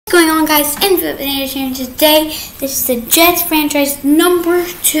Going on, guys? Infinite Bananas here today. This is the Jets franchise number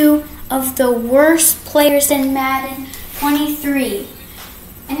 2 of the worst players in Madden 23.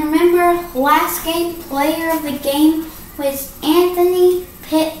 And remember, last game player of the game was Anthony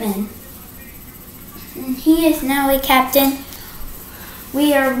Pittman, and he is now a captain.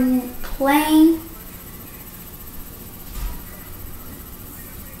 We are playing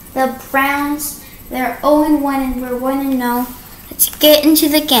the Browns. They're 0-1 and we're 1-0. Let's get into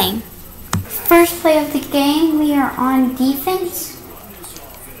the game. First play of the game, we are on defense.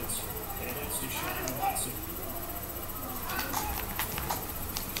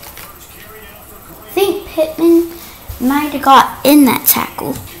 I think Pittman might have got in that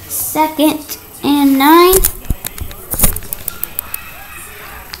tackle. 2nd and 9.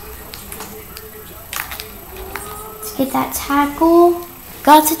 Let's get that tackle.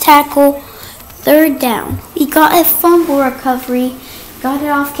 Got the tackle. 3rd down. We got a fumble recovery. Got it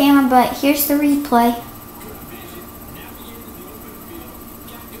off camera, but here's the replay.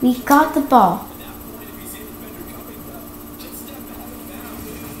 We got the ball.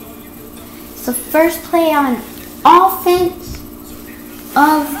 So first play on offense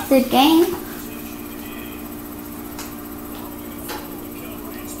of the game.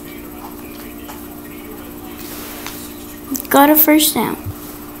 Got a 1st down.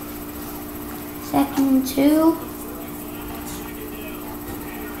 2nd and 2.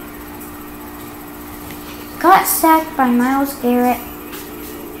 Got sacked by Myles Garrett.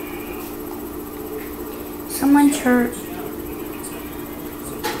 Someone's hurt.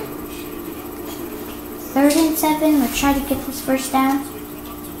 3rd and 7. We'll try to get this 1st down.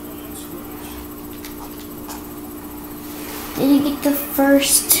 Didn't get the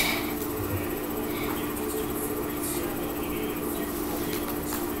 1st.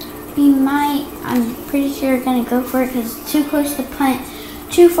 We might, I'm pretty sure we're going to go for it because it's too close to punt,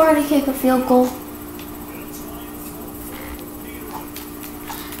 too far to kick a field goal.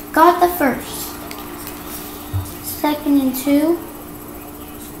 Got the 1st. 2nd and 2.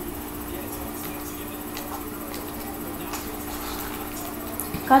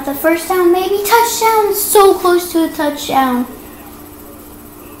 Got the 1st down, maybe touchdown. So close to a touchdown.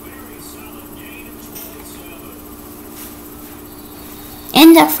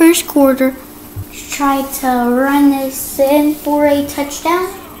 In the 1st quarter, try to run this in for a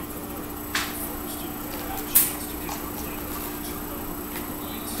touchdown.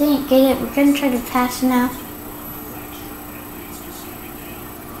 Didn't get it. We're going to try to pass now.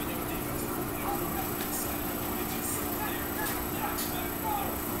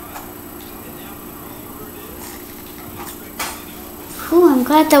 Ooh, I'm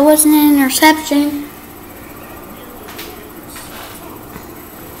glad that wasn't an interception.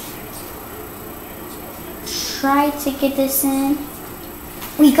 Try to get this in.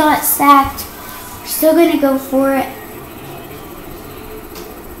 We got sacked. We're still going to go for it.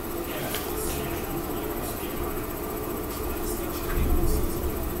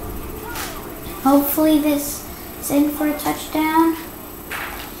 Hopefully this is in for a touchdown.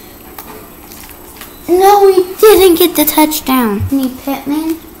 No, we didn't get the touchdown. We need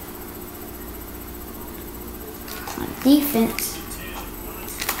Pittman on defense.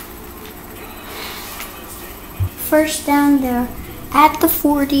 1st down there at the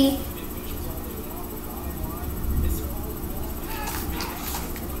 40.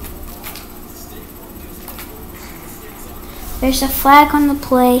 There's a flag on the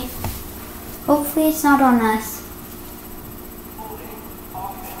play. Hopefully it's not on us.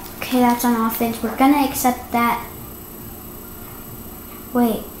 Okay, that's on offense. We're gonna accept that.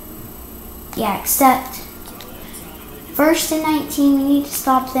 Wait. Yeah, accept. 1st and 19. We need to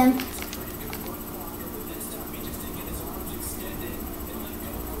stop them.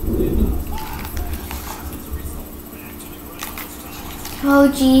 Oh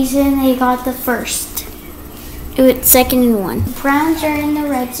geez, and they got the 1st. It's 2nd and 1. The Browns are in the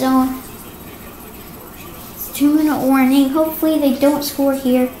red zone. It's 2-minute warning. Hopefully they don't score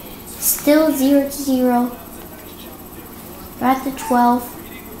here. Still 0-0. We're at the 12.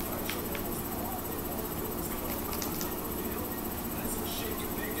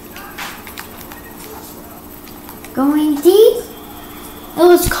 Going deep. It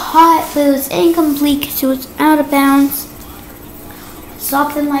was caught, but it was incomplete because it was out of bounds.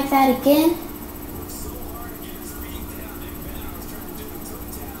 Stop them like that again.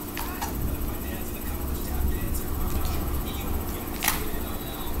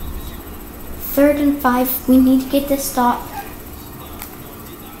 Third and 5. We need to get this stop.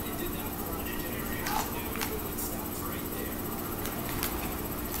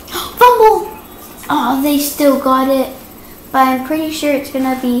 Fumble! Oh, they still got it. but I'm pretty sure it's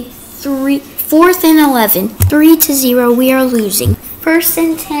gonna be 4th and 11. 3-0, we are losing. 1st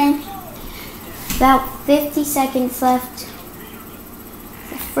and 10, about 50 seconds left.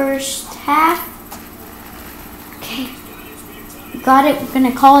 The first half. Okay, got it. We're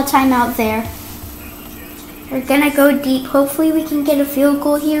gonna call a timeout there. We're gonna go deep. Hopefully we can get a field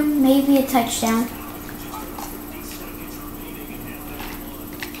goal here, maybe a touchdown.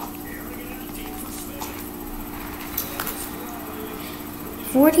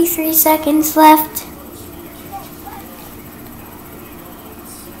 $43 seconds left.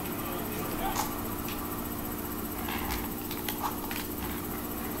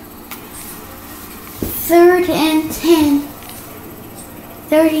 Third and 10.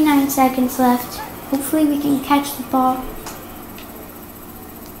 39 seconds left. Hopefully we can catch the ball.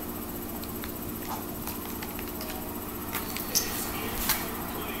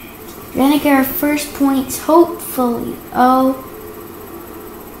 We're gonna get our first points, hopefully. Oh.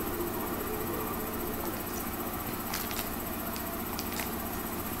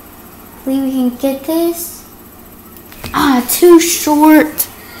 Hopefully we can get this. Too short.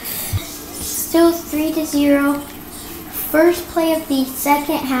 Still 3-0. First play of the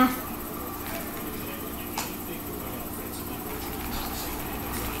second half.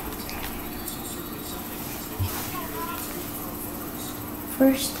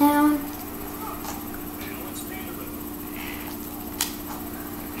 First down.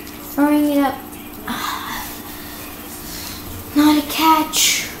 Throwing it up. Not a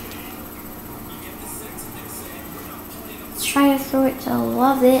catch. Let's try to throw it to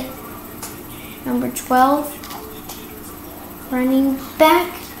Love It. Number 12. Running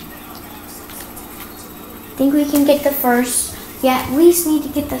back. I think we can get the first. Yeah, at least need to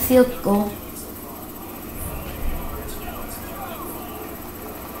get the field goal.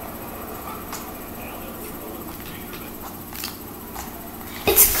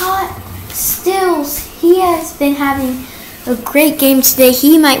 It's caught. Stills. He has been having a great game today.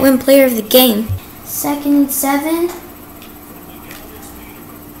 He might win player of the game. 2nd and 7.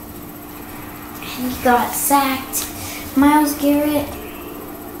 And he got sacked. Myles Garrett.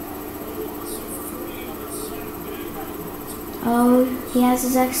 Oh, he has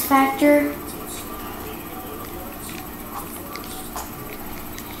his X Factor.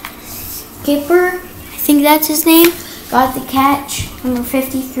 Skipper, I think that's his name, got the catch. Number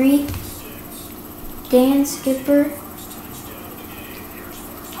 53. Dan Skipper.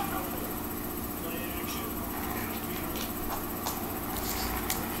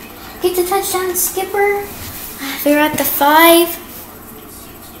 Get the touchdown, Skipper. They're at the 5.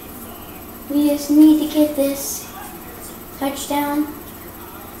 We just need to get this touchdown.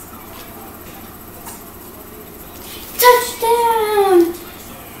 Touchdown!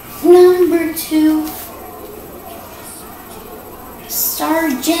 Number 2.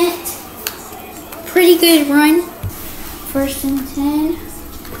 Sargent. Pretty good run. 1st and 10.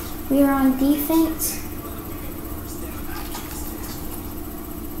 We are on defense.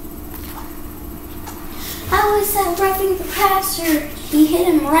 How is that roughing the passer? He hit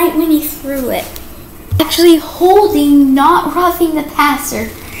him right when he threw it. Actually holding, not roughing the passer.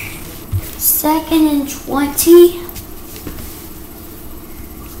 2nd and 20.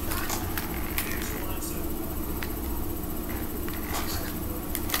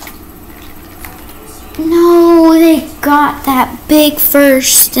 No, they got that big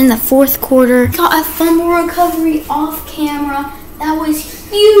first in the 4th quarter. Got a fumble recovery off camera. That was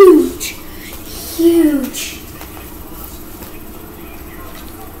huge. Huge.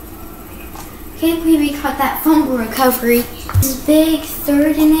 Can't believe we caught that fumble recovery. This is big.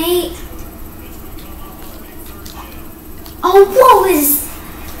 3rd and 8. Oh, what was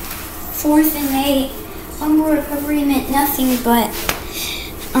 4th and 8? Fumble recovery meant nothing but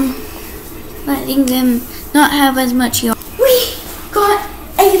letting them not have as much yard. We got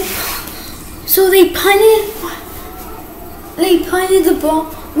a. So they punted the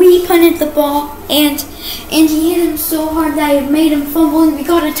ball. We punted the ball, and he hit him so hard that it made him fumble, and we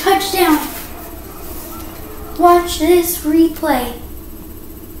got a touchdown. Watch this replay.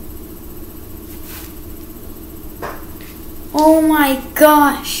 Oh my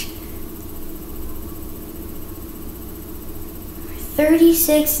gosh.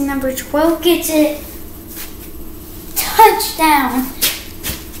 36, number 12 gets it. Touchdown.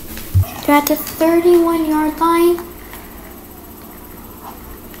 They're at the 31-yard line.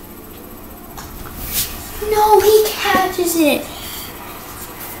 No, he catches it.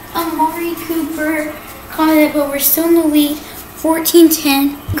 Amari Cooper caught it, but we're still in the lead.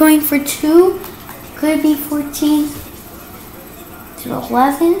 14-10. Going for 2. Could be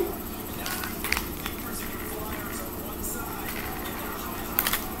 14-11.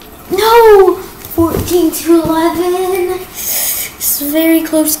 No! 14-11. It's a very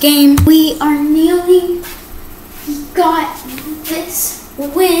close game. We are nearly got this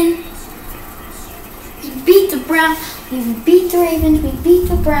win. We beat the Browns. We beat the Ravens. We beat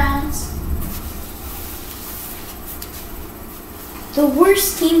the Browns. The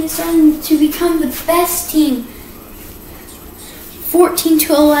worst team is starting to become the best team.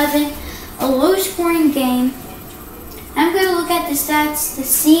 14-11. A low-scoring game. I'm going to look at the stats to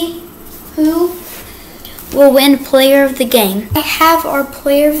see who will win Player of the Game. I have our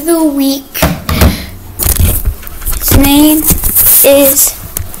Player of the Week. His name is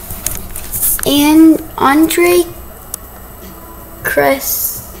Andre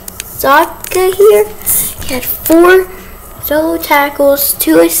Kresotka here. He had 4 solo tackles,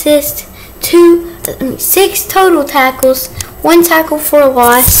 2 assists, 6 total tackles, 1 tackle for a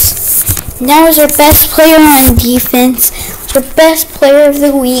loss. And that was our best player on defense. Our best Player of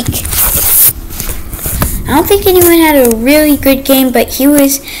the Week. I don't think anyone had a really good game, but he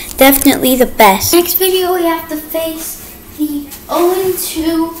was definitely the best. Next video, we have to face the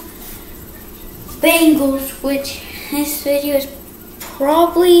 0-2 Bengals, which this video is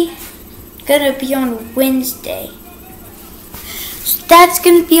probably gonna be on Wednesday. So that's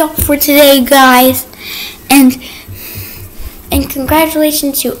gonna be all for today, guys. And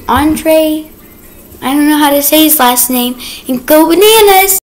congratulations to Andre. I don't know how to say his last name. And go Bananas!